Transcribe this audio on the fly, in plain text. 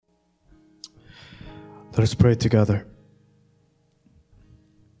Let us pray together.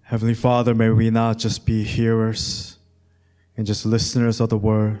 Heavenly Father, may we not just be hearers and just listeners of the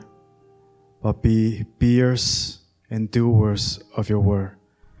word, but be beers and doers of your word.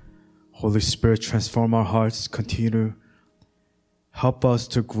 Holy Spirit, transform our hearts, continue to help us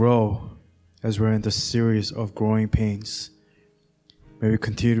to grow as we're in the series of growing pains. May we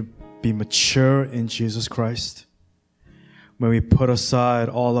continue to be mature in Jesus Christ. May we put aside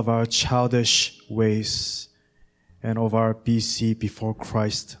all of our childish ways and of our BC before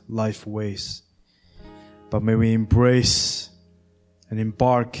Christ life ways. But may we embrace and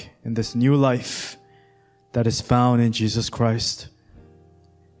embark in this new life that is found in Jesus Christ.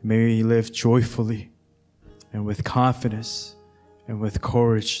 May we live joyfully and with confidence and with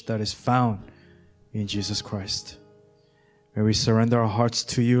courage that is found in Jesus Christ. May we surrender our hearts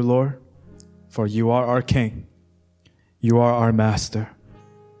to you, Lord, for you are our King. You are our Master.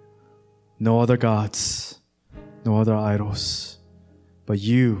 No other gods, no other idols, but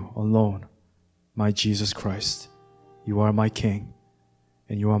you alone, my Jesus Christ. You are my King,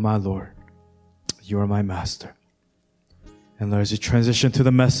 and you are my Lord. You are my Master. And Lord, as you transition to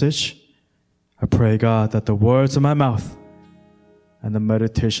the message, I pray, God, that the words of my mouth and the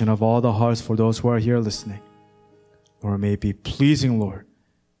meditation of all the hearts for those who are here listening, Lord, may be pleasing, Lord,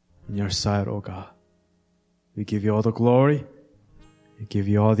 in your sight, O God. We give you all the glory. We give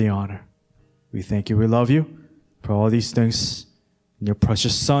you all the honor. We thank you. We love you. For all these things, in your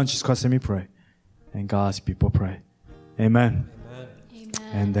precious Son, Jesus Christ, let me pray. And God's people pray. Amen. Amen.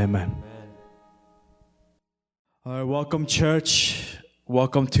 And amen. All right, welcome, church.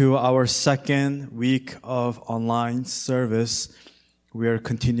 Welcome to our second week of online service. We are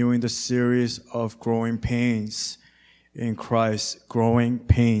continuing the series of growing pains in Christ, growing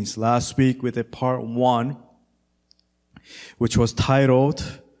pains. Last week we did part 1, which was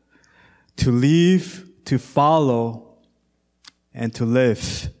titled, To Leave, to Follow, and to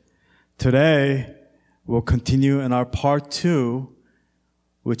Live. Today, we'll continue in our part 2,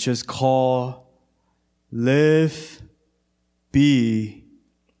 which is called Live, Be,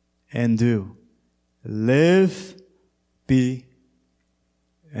 and Do. Live, be,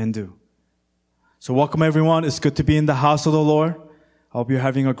 and do. So welcome everyone. It's good to be in the house of the Lord. I hope you're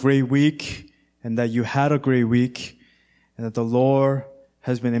having a great week and that you had a great week and that the Lord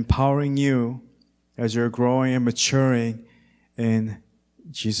has been empowering you as you're growing and maturing in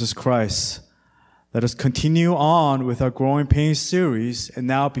Jesus Christ. Let us continue on with our Growing Pains series. And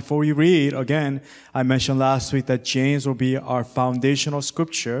now, before we read, again, I mentioned last week that James will be our foundational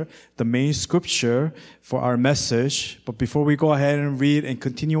scripture, the main scripture for our message. But before we go ahead and read and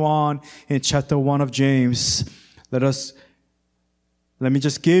continue on in chapter 1 of James, let me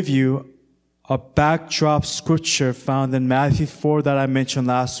just give you a backdrop scripture found in Matthew 4 that I mentioned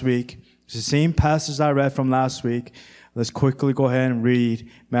last week. It's the same passage I read from last week. Let's quickly go ahead and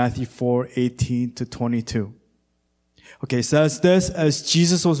read Matthew 4:18-22. Okay, it says this, as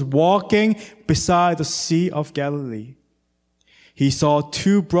Jesus was walking beside the Sea of Galilee, he saw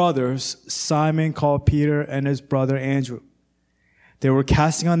 2 brothers, Simon called Peter and his brother Andrew. They were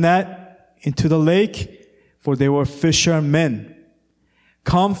casting a net into the lake, for they were fishermen.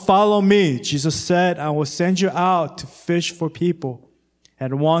 Come follow me, Jesus said, I will send you out to fish for people.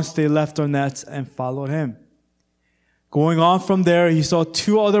 At once they left their nets and followed him. Going on from there, he saw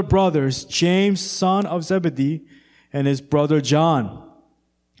 2 other brothers, James, son of Zebedee, and his brother John.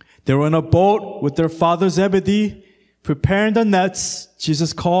 They were in a boat with their father Zebedee, preparing the nets.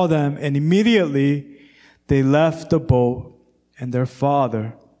 Jesus called them, and immediately they left the boat and their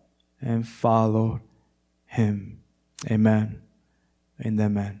father and followed him. Amen and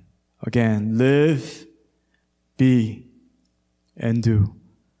amen. Again, live, be, and do.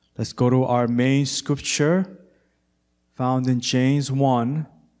 Let's go to our main scripture found in James 1.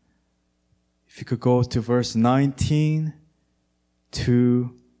 If you could go to verse 19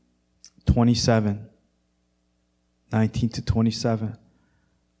 to 27. 19 to 27.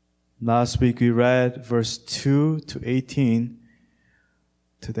 Last week we read verse 2 to 18.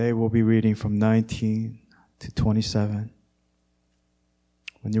 Today we'll be reading from 19 to 27.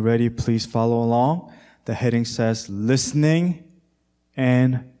 When you're ready, please follow along. The heading says, listening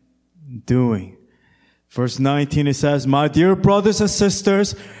and doing. Verse 19, it says, my dear brothers and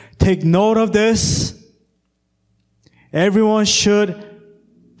sisters, take note of this. Everyone should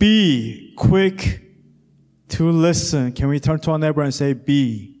be quick to listen. Can we turn to our neighbor and say,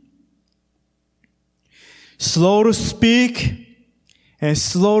 be? Slow to speak and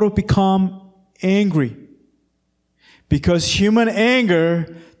slow to become angry. Because human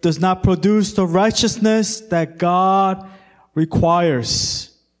anger does not produce the righteousness that God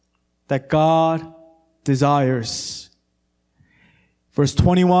requires. That God desires. Verse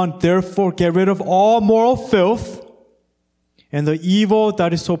 21, therefore get rid of all moral filth and the evil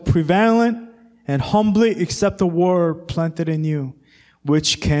that is so prevalent, and humbly accept the word planted in you,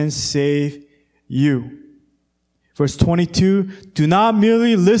 which can save you. Verse 22, do not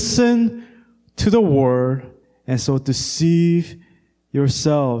merely listen to the word and so deceive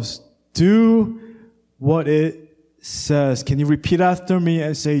yourselves. Do what it says. Can you repeat after me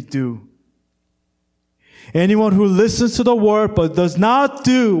and say do? Anyone who listens to the word but does not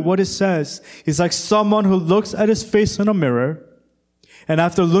do what it says is like someone who looks at his face in a mirror and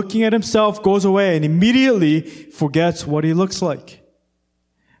after looking at himself goes away and immediately forgets what he looks like.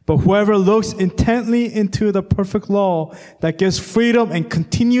 But whoever looks intently into the perfect law that gives freedom and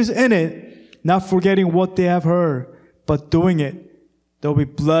continues in it, not forgetting what they have heard, but doing it, they'll be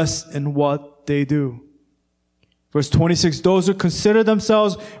blessed in what they do. Verse 26, those who consider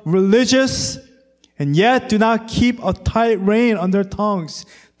themselves religious and yet do not keep a tight rein on their tongues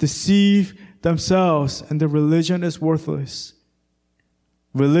deceive themselves, and their religion is worthless.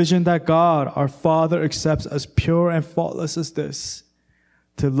 Religion that God, our Father, accepts as pure and faultless is this: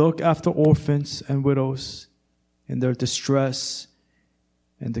 to look after orphans and widows in their distress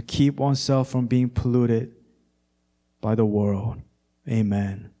and to keep oneself from being polluted by the world.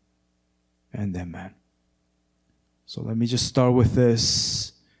 Amen and amen. So let me just start with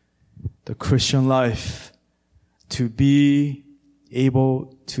this. The Christian life, to be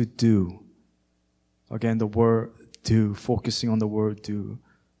able to do. Again, the word do, focusing on the word do.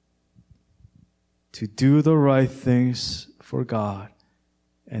 To do the right things for God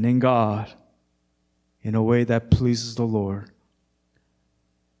and in God in a way that pleases the Lord.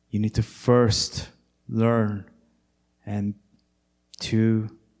 You need to first learn and to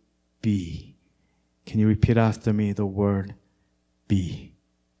be. Can you repeat after me the word be?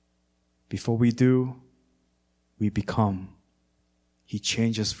 Before we do, we become. He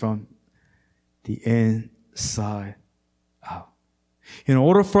changes from the inside out. In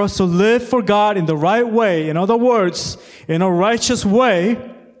order for us to live for God in the right way, in other words, in a righteous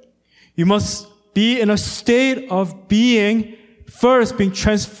way, you must be in a state of being, first being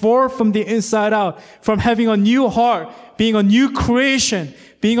transformed from the inside out, from having a new heart, being a new creation,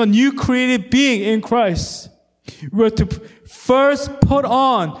 being a new created being in Christ. We are to first put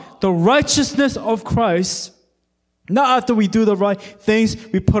on the righteousness of Christ. Not after we do the right things,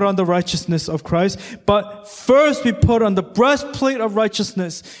 we put on the righteousness of Christ, but first we put on the breastplate of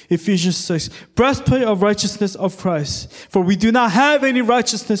righteousness, Ephesians 6, breastplate of righteousness of Christ. For we do not have any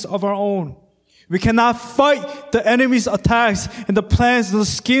righteousness of our own. We cannot fight the enemy's attacks and the plans and the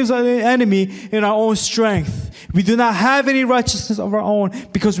schemes of the enemy in our own strength. We do not have any righteousness of our own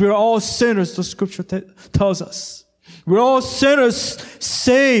because we are all sinners, the scripture tells us. We're all sinners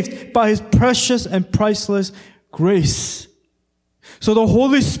saved by His precious and priceless grace. So the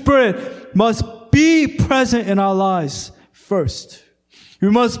Holy Spirit must be present in our lives first. We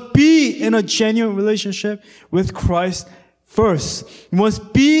must be in a genuine relationship with Christ first. We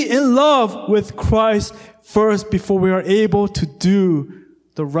must be in love with Christ first before we are able to do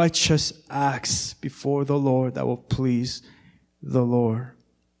the righteous acts before the Lord that will please the Lord.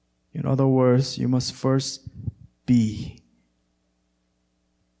 In other words, you must first be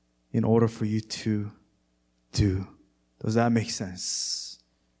in order for you to do. Does that make sense?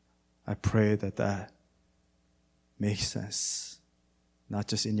 I pray that that makes sense. Not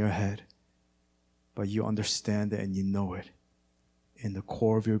just in your head, but you understand it and you know it in the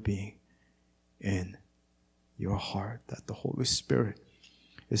core of your being, in your heart, that the Holy Spirit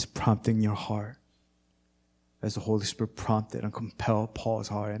is prompting your heart as the Holy Spirit prompted and compelled Paul's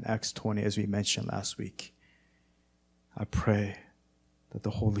heart in Acts 20, as we mentioned last week. I pray that the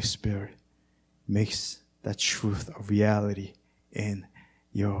Holy Spirit makes that truth a reality in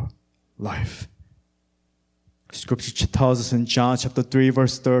your life. Scripture tells us in John chapter 3,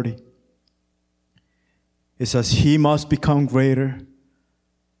 verse 30. It says, He must become greater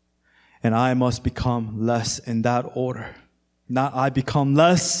and I must become less, in that order. Not I become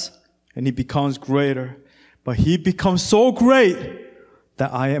less and He becomes greater, but He becomes so great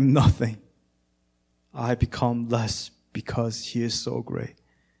that I am nothing. I become less because He is so great.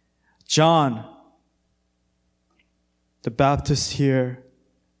 John the Baptist here,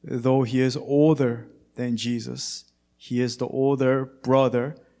 though he is older than Jesus, he is the older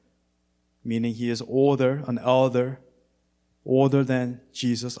brother, meaning he is older, an elder, older than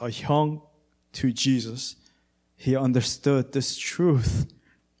Jesus, a young to Jesus. He understood this truth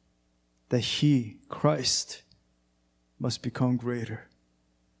that He, Christ, must become greater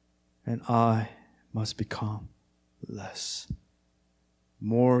and I must become less.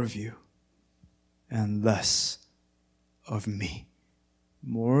 More of you and less of me.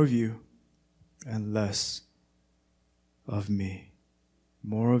 More of you and less of me.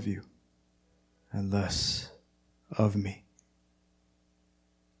 More of you and less of me.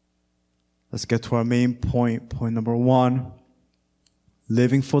 Let's get to our main point. Point number 1.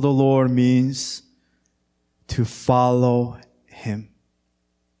 Living for the Lord means to follow Him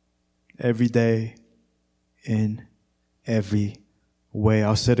every day in every way.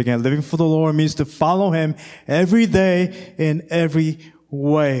 I'll say it again. Living for the Lord means to follow Him every day in every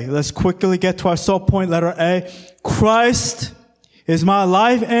way. Let's quickly get to our sub point, letter A. Christ is my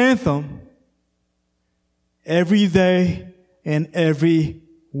life anthem every day in every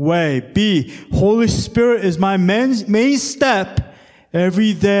way. B. Holy Spirit is my main step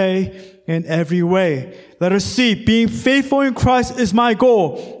every day in every way. Letter C. Being faithful in Christ is my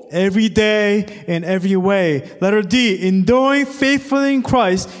goal every day in every way. Letter D. Enduring faithfully in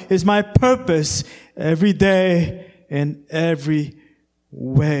Christ is my purpose every day in every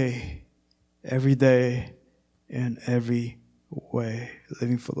way. Every day in every way.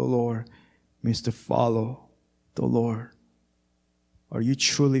 Living for the Lord means to follow the Lord. Are you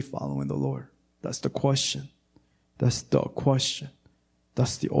truly following the Lord? That's the question. That's the question.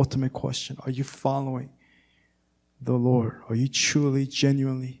 That's the ultimate question. Are you following the Lord? Are you truly,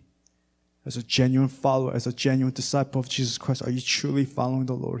 genuinely, as a genuine follower, as a genuine disciple of Jesus Christ, are you truly following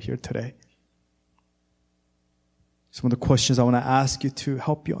the Lord here today? Some of the questions I want to ask you to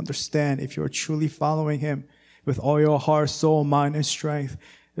help you understand if you're truly following Him with all your heart, soul, mind, and strength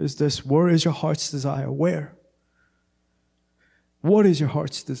is this: where is your heart's desire? Where? What is your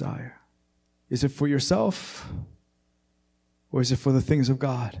heart's desire? Is it for yourself? Or is it for the things of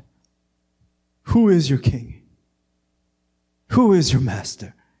God? Who is your King? Who is your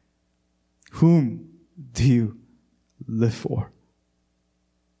Master? Whom do you live for?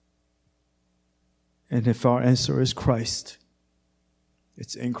 And if our answer is Christ,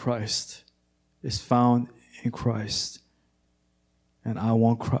 it's in Christ, it's found in Christ, and I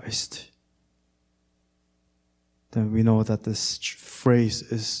want Christ, then we know that this phrase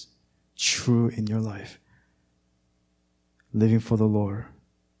is true in your life. Living for the Lord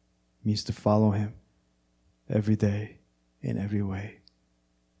means to follow Him every day in every way.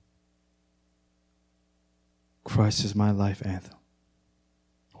 Christ is my life anthem.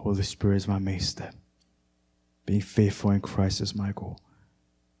 Holy Spirit is my main step. Being faithful in Christ is my goal.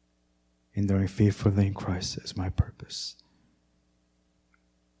 Enduring faithfully in Christ is my purpose.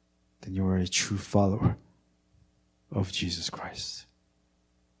 Then you are a true follower of Jesus Christ.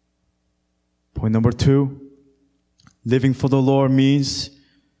 Point number 2. Living for the Lord means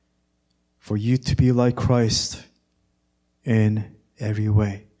for you to be like Christ in every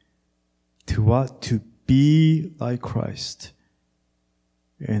way. To what? To be like Christ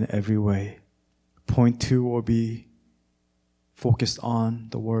in every way. Point 2 will be focused on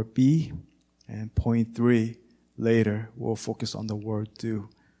the word be, and point 3 later will focus on the word do.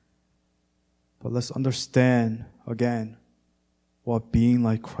 But let's understand again what being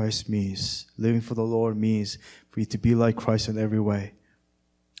like Christ means. Living for the Lord means for you to be like Christ in every way.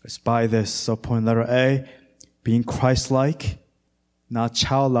 Let's buy this. So point letter A, being Christ-like, not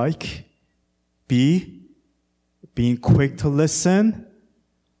childlike. B, being quick to listen,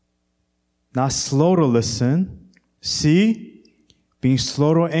 not slow to listen. C, being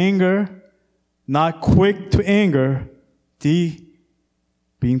slow to anger, not quick to anger. D,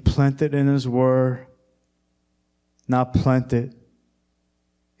 being planted in His word, not planted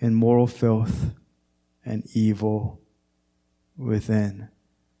in moral filth and evil within.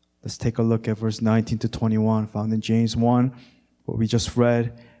 Let's take a look at verse 19 to 21 found in James 1, what we just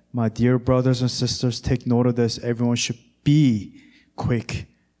read. My dear brothers and sisters, take note of this. Everyone should be quick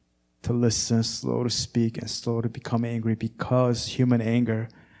to listen, slow to speak, and slow to become angry, because human anger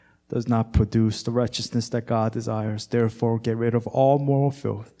does not produce the righteousness that God desires. Therefore, get rid of all moral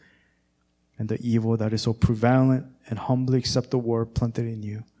filth and the evil that is so prevalent, and humbly accept the word planted in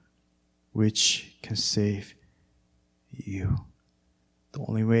you, which can save you. The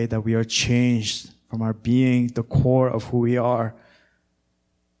only way that we are changed from our being, the core of who we are,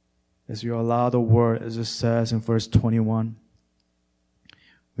 is we allow the word, as it says in verse 21,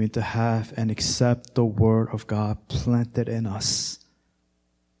 we need to have and accept the word of God planted in us.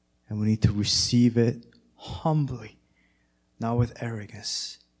 And we need to receive it humbly, not with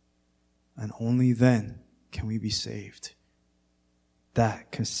arrogance. And only then can we be saved.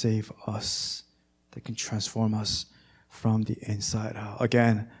 That can save us. That can transform us from the inside out.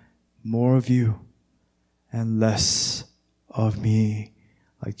 Again, more of you and less of me.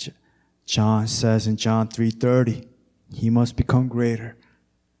 Like John says in John 3:30, He must become greater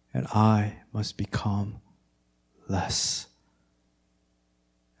and I must become less.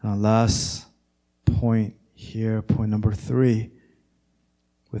 And our last point here, point number 3,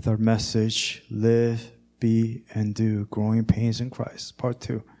 with our message, live, be, and do, growing pains in Christ. Part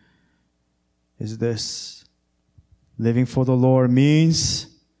 2 is this. Living for the Lord means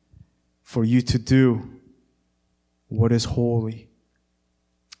for you to do what is holy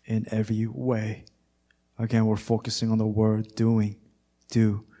in every way. Again, we're focusing on the word doing,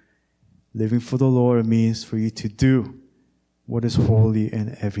 do. Living for the Lord means for you to do what is holy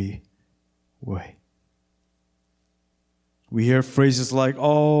in every way. We hear phrases like,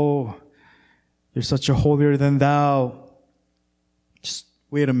 oh, you're such a holier than thou. Just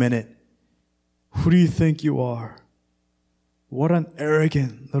wait a minute. Who do you think you are? What an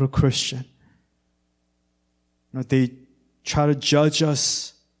arrogant little Christian. You know, they try to judge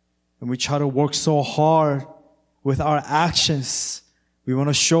us, and we try to work so hard with our actions. We want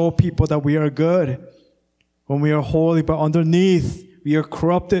to show people that we are good when we are holy, but underneath we are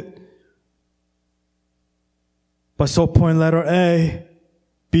corrupted. But so point letter A,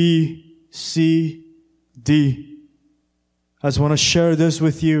 B, C, D. I just want to share this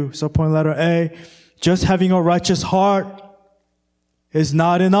with you. So point letter A, just having a righteous heart is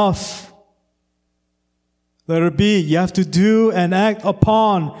not enough. Letter B, you have to do and act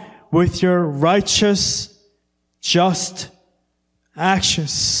upon with your righteous, just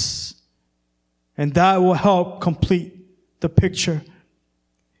actions. And that will help complete the picture.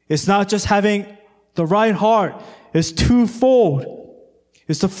 It's not just having the right heart. It's twofold.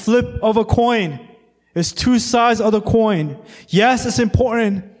 It's the flip of a coin. It's two sides of the coin. Yes, it's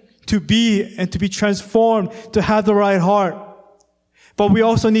important to be and to be transformed, to have the right heart. But we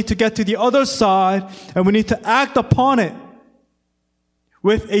also need to get to the other side, and we need to act upon it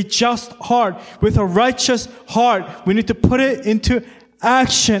with a just heart, with a righteous heart. We need to put it into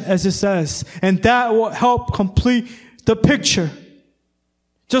action, as it says. And that will help complete the picture.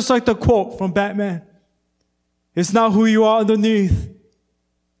 Just like the quote from Batman. It's not who you are underneath.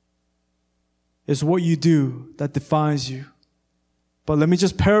 It's what you do that defines you. But let me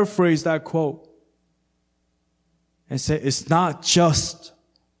just paraphrase that quote and say it's not just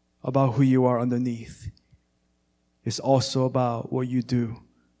about who you are underneath. It's also about what you do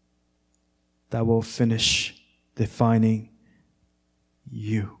that will finish defining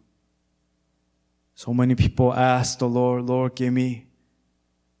you. So many people ask the Lord, Lord, give me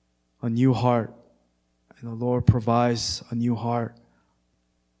a new heart. And the Lord provides a new heart.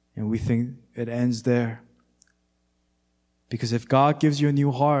 And we think it ends there. Because if God gives you a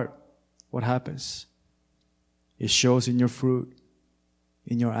new heart, what happens? It shows in your fruit,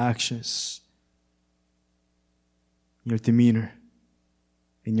 in your actions, in your demeanor,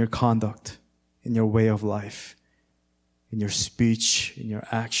 in your conduct, in your way of life, in your speech, in your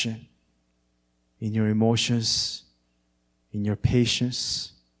action, in your emotions, in your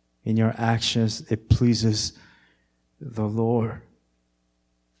patience, in your actions. It pleases the Lord.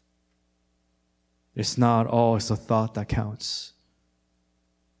 It's not it's the thought that counts.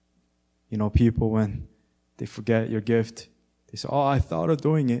 You know, people, when they forget your gift, they say, I thought of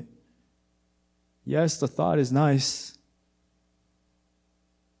doing it. Yes, the thought is nice.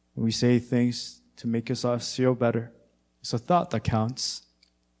 We say things to make ourselves feel better. It's a thought that counts.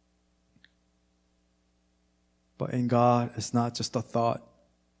 But in God, it's not just a thought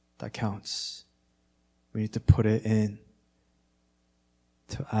that counts. We need to put it in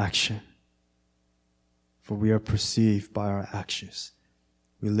to action. For we are perceived by our actions.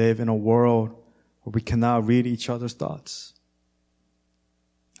 We live in a world where we cannot read each other's thoughts.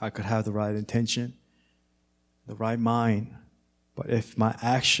 I could have the right intention, the right mind, but if my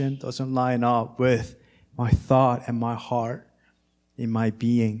action doesn't line up with my thought and my heart in my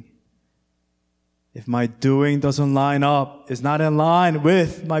being, if my doing doesn't line up, is not in line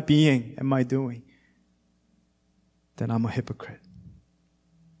with my being and my doing, then I'm a hypocrite.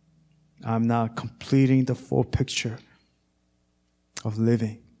 I'm not completing the full picture of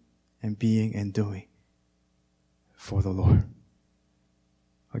living and being and doing for the Lord.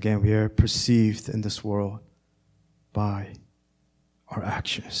 Again, we are perceived in this world by our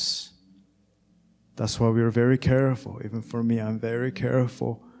actions. That's why we are very careful. Even for me, I'm very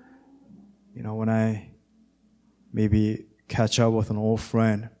careful. You know, when I maybe catch up with an old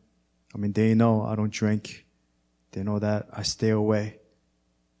friend, they know I don't drink. They know that I stay away.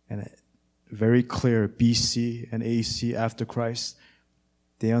 And very clear, BC and AC after Christ,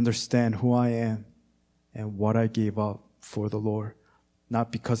 they understand who I am and what I gave up for the Lord.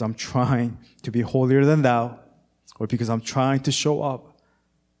 Not because I'm trying to be holier than thou or because I'm trying to show up,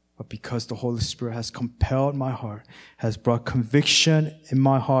 but because the Holy Spirit has compelled my heart, has brought conviction in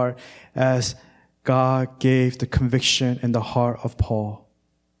my heart, as God gave the conviction in the heart of Paul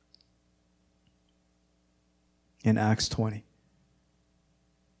in Acts 20.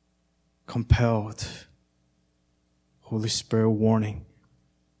 Compelled. Holy Spirit warning.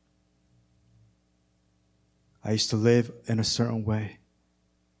 I used to live in a certain way,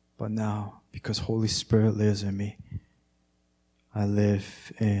 but now, because Holy Spirit lives in me, I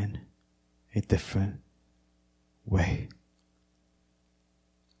live in a different way.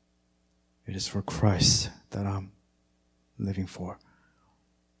 It is for Christ that I'm living for,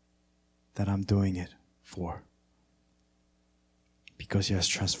 that I'm doing it for. Because He has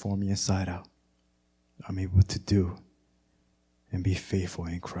transformed me inside out, I'm able to do and be faithful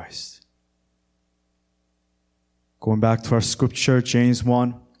in Christ. Going back to our scripture, James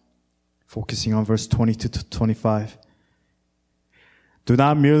 1, focusing on verse 22 to 25. Do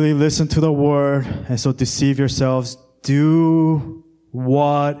not merely listen to the word and so deceive yourselves. Do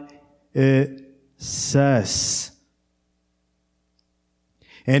what it says.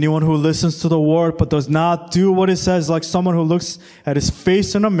 Anyone who listens to the word but does not do what it says, like someone who looks at his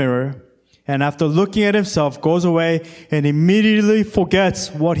face in a mirror and after looking at himself goes away and immediately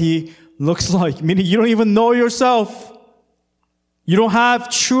forgets what he looks like. Meaning you don't even know yourself. You don't have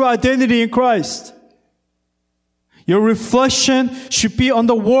true identity in Christ. Your reflection should be on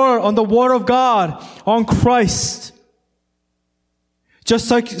the Word of God, on Christ. Just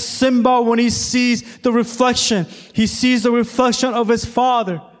like Simba, when he sees the reflection, he sees the reflection of his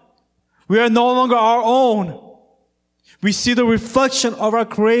father. We are no longer our own. We see the reflection of our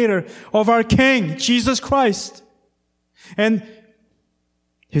Creator, of our King, Jesus Christ. And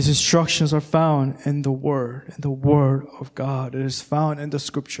His instructions are found in the Word of God. It is found in the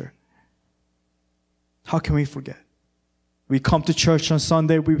Scripture. How can we forget? We come to church on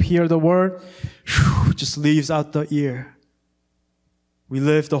Sunday, we hear the Word, just leaves out the ear. We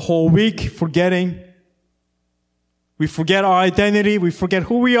live the whole week forgetting. We forget our identity, we forget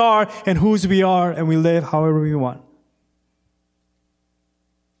who we are and whose we are, and we live however we want.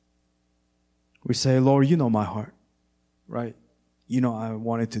 We say, Lord, you know my heart, right? You know I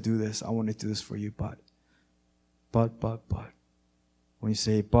wanted to do this. I wanted to do this for you, but. When you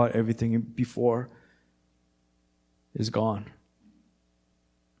say but, everything before is gone.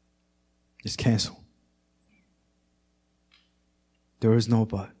 It's canceled. There is no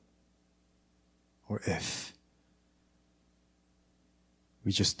but or if.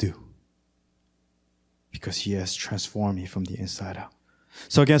 We just do. Because He has transformed me from the inside out.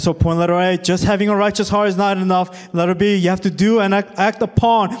 So again, point letter A, just having a righteous heart is not enough. Letter B, you have to do and act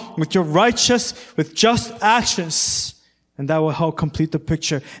upon with just actions. And that will help complete the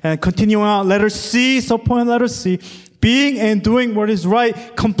picture. And continuing on, letter C, point letter C, being and doing what is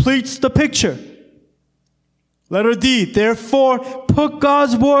right completes the picture. Letter D, therefore, put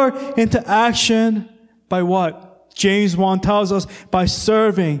God's word into action by what? James 1 tells us, by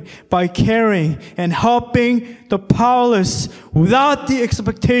serving, by caring, and helping the powerless without the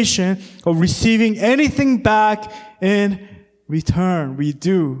expectation of receiving anything back in return. We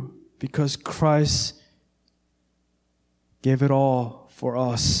do because Christ gave it all for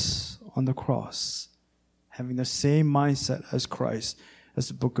us on the cross, having the same mindset as Christ, as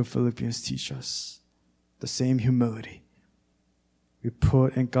the book of Philippians teaches us, the same humility. We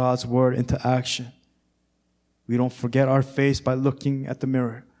put in God's word into action. We don't forget our face by looking at the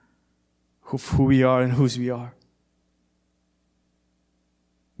mirror of who we are and whose we are.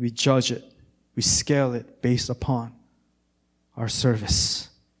 We judge it. We scale it based upon our service,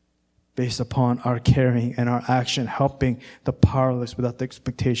 based upon our caring and our action, helping the powerless without the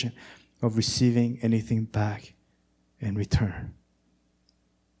expectation of receiving anything back in return.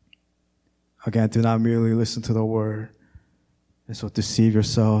 Again, do not merely listen to the word and so deceive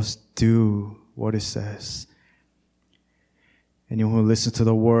yourselves. Do what it says. Anyone who listens to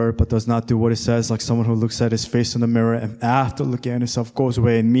the word but does not do what it says, like someone who looks at his face in the mirror and after looking at himself goes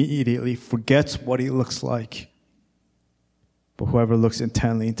away and immediately forgets what he looks like. But whoever looks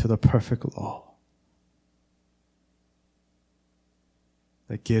intently into the perfect law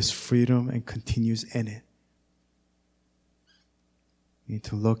that gives freedom and continues in it. You need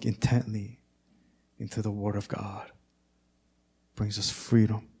to look intently into the Word of God. It brings us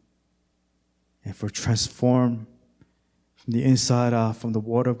freedom. And if we're transformed from the inside out, from the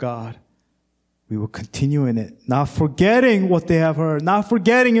Word of God, we will continue in it, not forgetting what they have heard, not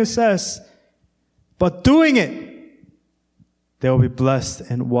forgetting it says, but doing it. They will be blessed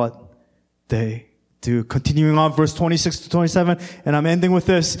in what they Continuing on, verse 26 to 27, and I'm ending with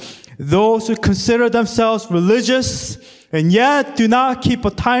this. Those who consider themselves religious and yet do not keep a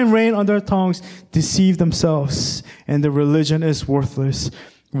time rein on their tongues deceive themselves, and the religion is worthless.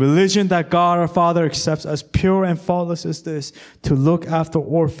 Religion that God our Father accepts as pure and faultless is this: to look after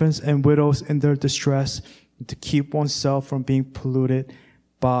orphans and widows in their distress, and to keep oneself from being polluted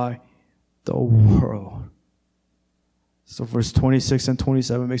by the world. So verse 26 and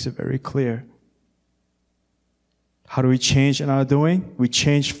 27 makes it very clear. How do we change in our doing? We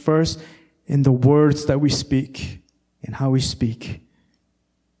change first in the words that we speak and how we speak.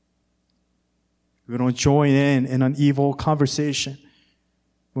 We don't join in an evil conversation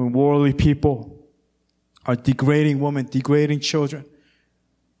when worldly people are degrading women, degrading children,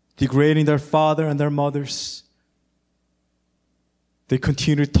 degrading their father and their mothers. They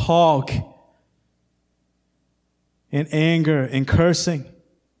continue to talk in anger, in cursing,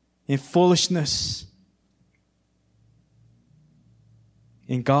 in foolishness,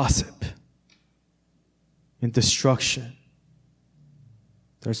 in gossip, in destruction.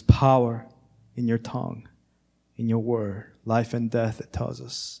 There's power in your tongue, in your word. Life and death, it tells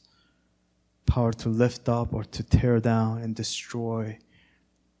us. Power to lift up or to tear down and destroy.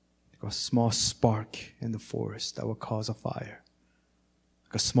 Like a small spark in the forest that will cause a fire.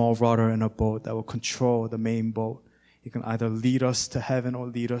 Like a small rudder in a boat that will control the main boat. It can either lead us to heaven or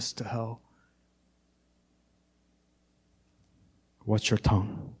lead us to hell. Watch your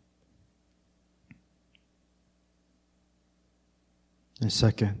tongue. And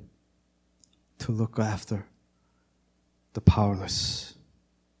second, to look after the powerless,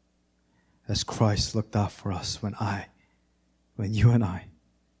 as Christ looked out for us when you and I,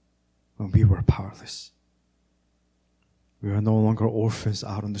 when we were powerless. We are no longer orphans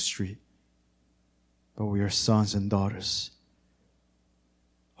out on the street, but we are sons and daughters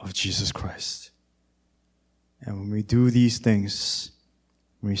of Jesus Christ. And when we do these things,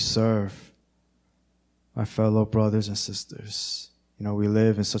 we serve our fellow brothers and sisters. You know, we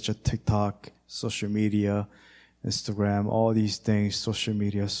live in such a TikTok, social media, Instagram, all these things, social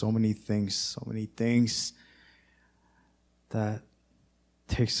media, so many things that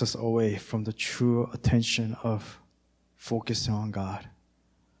takes us away from the true attention of focusing on God.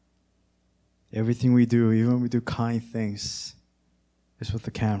 Everything we do, even when we do kind things, is with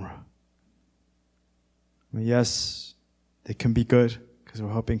the camera. I mean, yes, they can be good because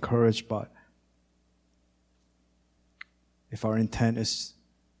we're helping encourage, but if our intent is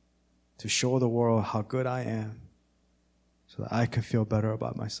to show the world how good I am so that I can feel better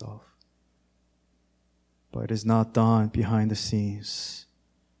about myself, but it is not done behind the scenes,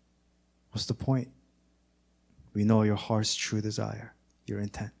 what's the point? We know your heart's true desire, your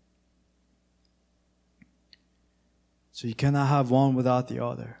intent. So you cannot have one without the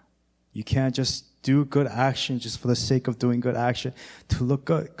other. You can't just do good action just for the sake of doing good action to look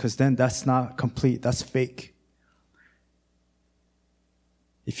good, because then that's not complete. That's fake.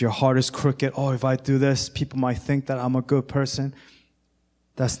 If your heart is crooked, oh, if I do this, people might think that I'm a good person.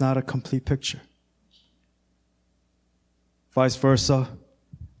 That's not a complete picture. Vice versa.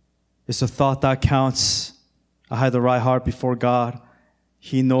 It's a thought that counts. I had the right heart before God.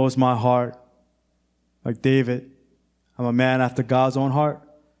 He knows my heart. Like David, I'm a man after God's own heart.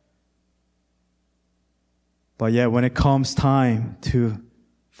 But yet when it comes time to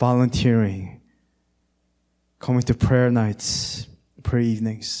volunteering, coming to prayer nights, prayer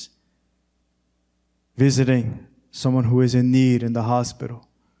evenings, visiting someone who is in need in the hospital,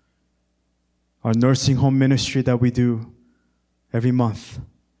 our nursing home ministry that we do every month,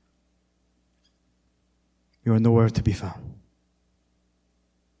 you are nowhere to be found.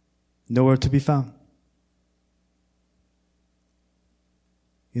 Nowhere to be found.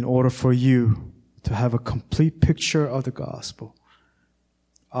 In order for you to have a complete picture of the gospel,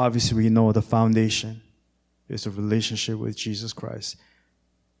 obviously we know the foundation is a relationship with Jesus Christ.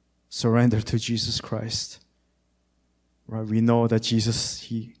 Surrender to Jesus Christ. Right? We know that Jesus,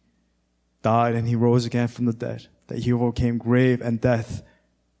 He died and He rose again from the dead, that He overcame grave and death,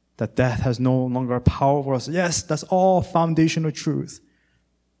 that death has no longer power over us. Yes, that's all foundational truth.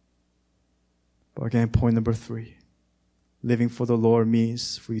 But again, point number 3. Living for the Lord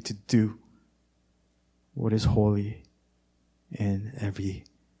means for you to do what is holy in every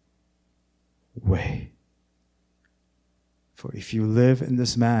way. For if you live in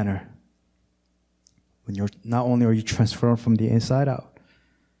this manner, when you're not only are you transformed from the inside out,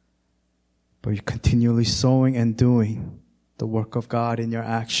 but you're continually sowing and doing the work of God in your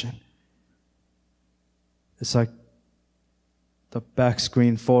action. It's like the back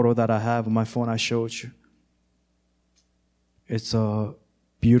screen photo that I have on my phone I showed you. It's a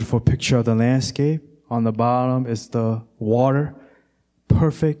beautiful picture of the landscape, On the bottom is the water.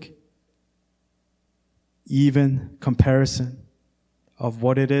 Perfect, even comparison of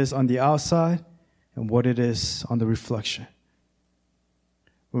what it is on the outside and what it is on the reflection.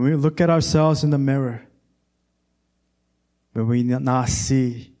 When we look at ourselves in the mirror, when we not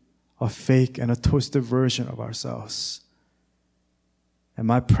see a fake and a twisted version of ourselves. And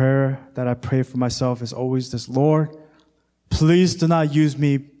my prayer that I pray for myself is always this: Lord, please do not use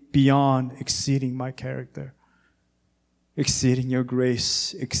me beyond exceeding my character, exceeding your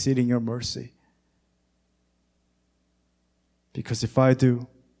grace, exceeding your mercy. Because if I do,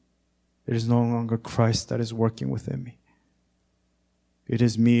 it is no longer Christ that is working within me. It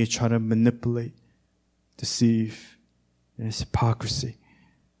is me trying to manipulate, deceive, and it's hypocrisy.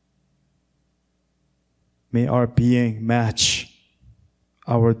 May our being match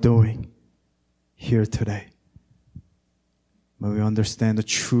our doing here today. May we understand the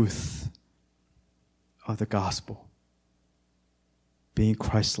truth of the gospel. Being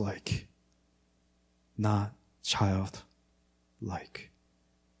Christ-like, not child-like.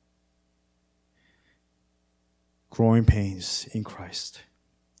 Growing pains in Christ.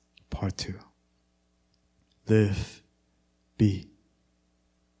 Part 2. Live, be,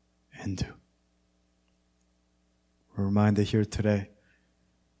 and do. We're reminded here today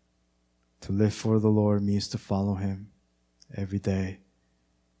to live for the Lord means to follow Him every day,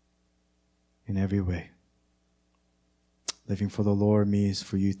 in every way. Living for the Lord means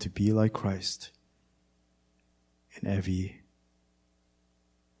for you to be like Christ in every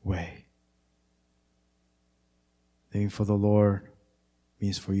way. Living for the Lord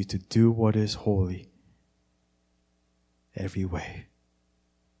means for you to do what is holy every way,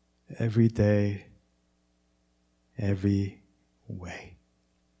 every day, every way.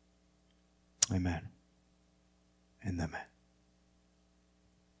 Amen and amen.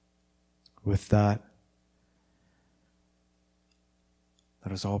 With that,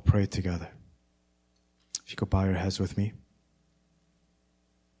 let us all pray together. If you could bow your heads with me,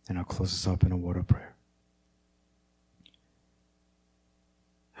 and I'll close this up in a word of prayer.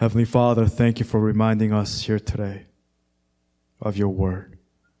 Heavenly Father, thank you for reminding us here today of your word,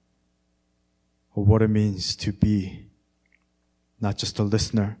 of what it means to be not just a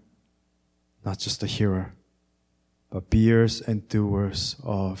listener, not just a hearer, but beers and doers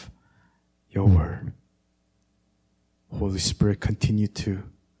of your word. Holy Spirit, continue to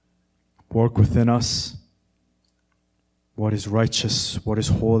work within us what is righteous, what is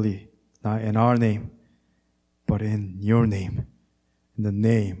holy, not in our name, but in your name, in the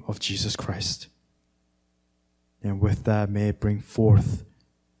name of Jesus Christ. And with that, may it bring forth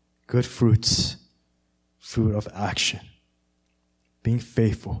good fruits, fruit of action, being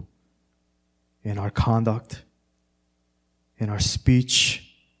faithful in our conduct, in our speech,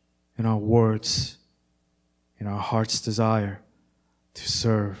 in our words, in our heart's desire to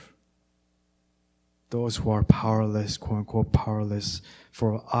serve those who are powerless, quote unquote powerless,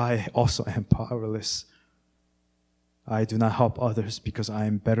 for I also am powerless. I do not help others because I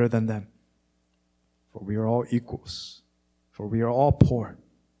am better than them. For we are all equals. For we are all poor.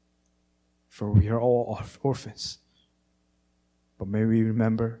 For we are all orphans. But may we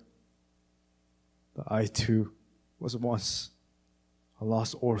remember that I too was once a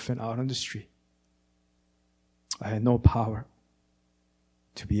lost orphan out on the street. I had no power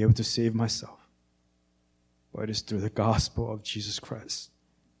to be able to save myself. But it is through the gospel of Jesus Christ.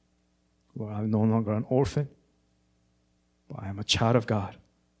 Lord, I'm no longer an orphan, but I am a child of God,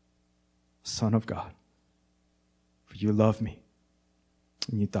 a son of God. For you love me,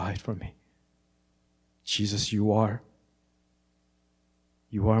 and you died for me. Jesus, you are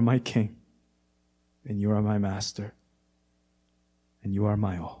my King, and you are my Master, and you are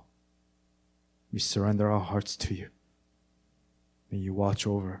my all. We surrender our hearts to you. May you watch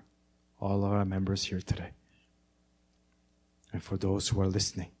over all of our members here today. And for those who are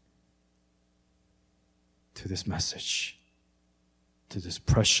listening to this message, to this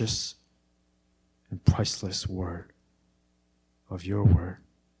precious and priceless word of your word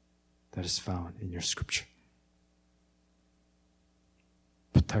that is found in your scripture.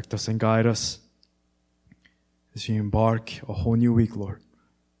 Protect us and guide us as we embark a whole new week, Lord.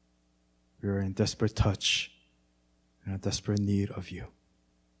 We are in desperate touch and a desperate need of you.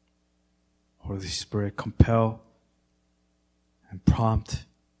 Holy Spirit, compel and prompt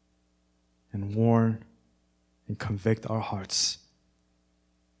and warn and convict our hearts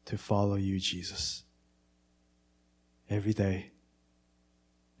to follow you, Jesus, every day,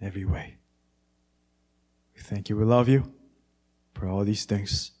 every way. We thank you. We love you for all these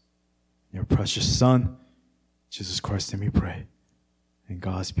things. In your precious Son, Jesus Christ, and we pray. And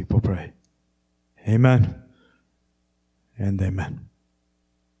God's people pray. Amen and amen.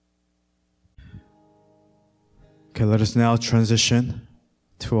 Okay, let us now transition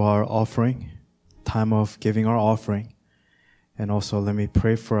to our offering, time of giving our offering. And also let me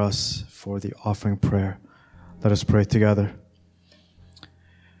pray for us for the offering prayer. Let us pray together.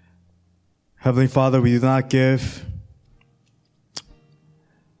 Heavenly Father, we do not give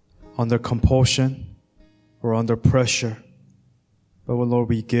under compulsion or under pressure, but Lord,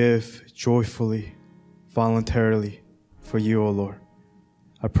 we give joyfully, voluntarily for you, O Lord.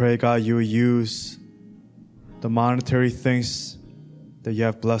 I pray, God, you will use the monetary things that you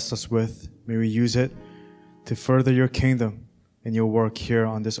have blessed us with. May we use it to further your kingdom and your work here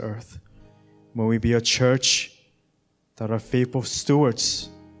on this earth. May we be a church that are faithful stewards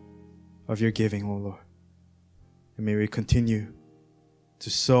of your giving, O Lord. And may we continue to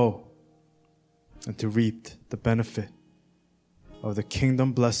sow and to reap the benefit of the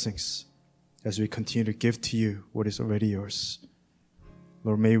kingdom blessings as we continue to give to you what is already yours.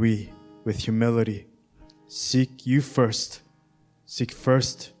 Lord, may we, with humility, seek you first. Seek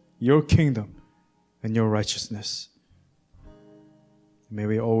first your kingdom and your righteousness. May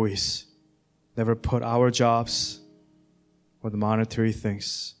we always never put our jobs or the monetary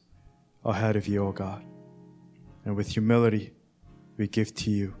things ahead of you, O God. And with humility, we give to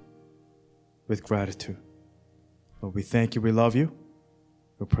you with gratitude. Lord, we thank you, we love you.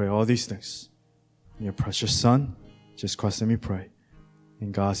 We pray all these things. In your precious Son, Jesus Christ, let me pray.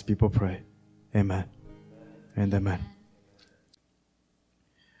 And God's people pray. Amen and amen.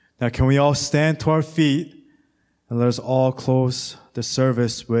 Now, can we all stand to our feet and let us all close the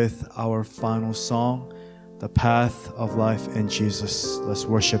service with our final song, The Path of Life in Jesus. Let's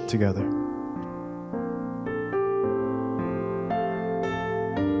worship together.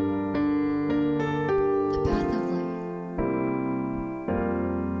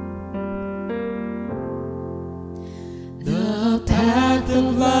 The path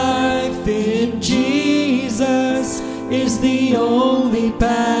of life in Jesus is the only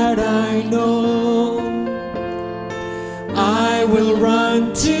path I know. I will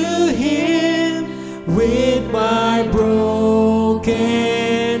run to Him with my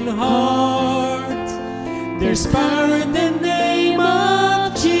broken heart. There's power in the name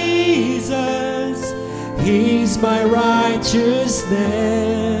of Jesus. He's my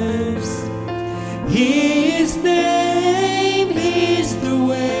righteousness. His name is the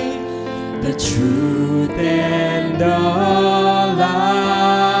way, the truth, and the life.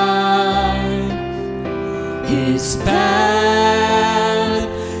 His path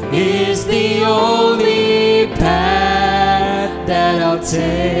is the only path that I'll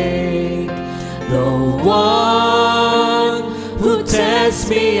take. The one who tests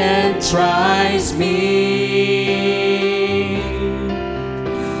me and tries me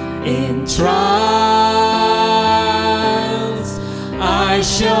in trials, I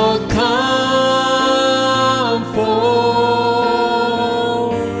shall come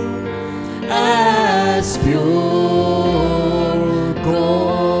forth as pure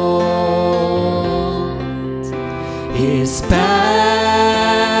gold. His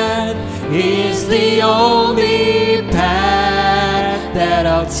path is the only path that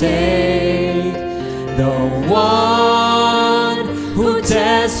I'll take. The one who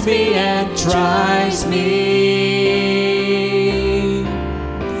tests me and tries me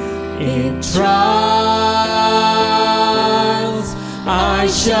in trials, I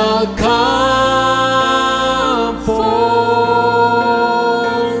shall come forth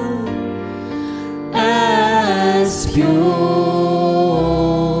as pure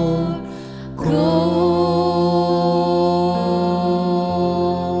gold.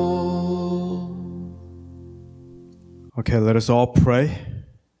 Okay, let us all pray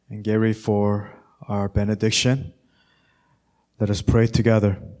and get ready for our benediction. Let us pray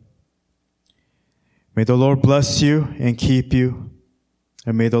together. May the Lord bless you and keep you,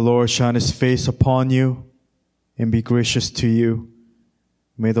 and may the Lord shine His face upon you and be gracious to you.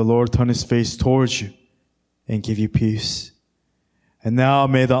 May the Lord turn His face towards you and give you peace. And now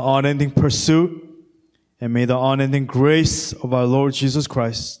may the unending pursuit and may the unending grace of our Lord Jesus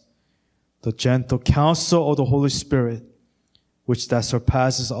Christ, the gentle counsel of the Holy Spirit, which that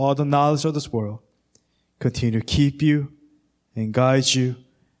surpasses all the knowledge of this world, continue to keep you and guide you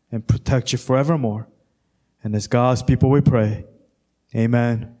and protect you forevermore. And as God's people we pray,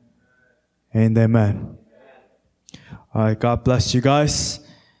 amen and amen. All right, God bless you guys.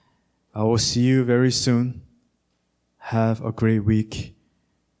 I will see you very soon. Have a great week,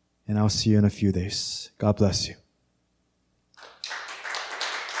 and I'll see you in a few days. God bless you.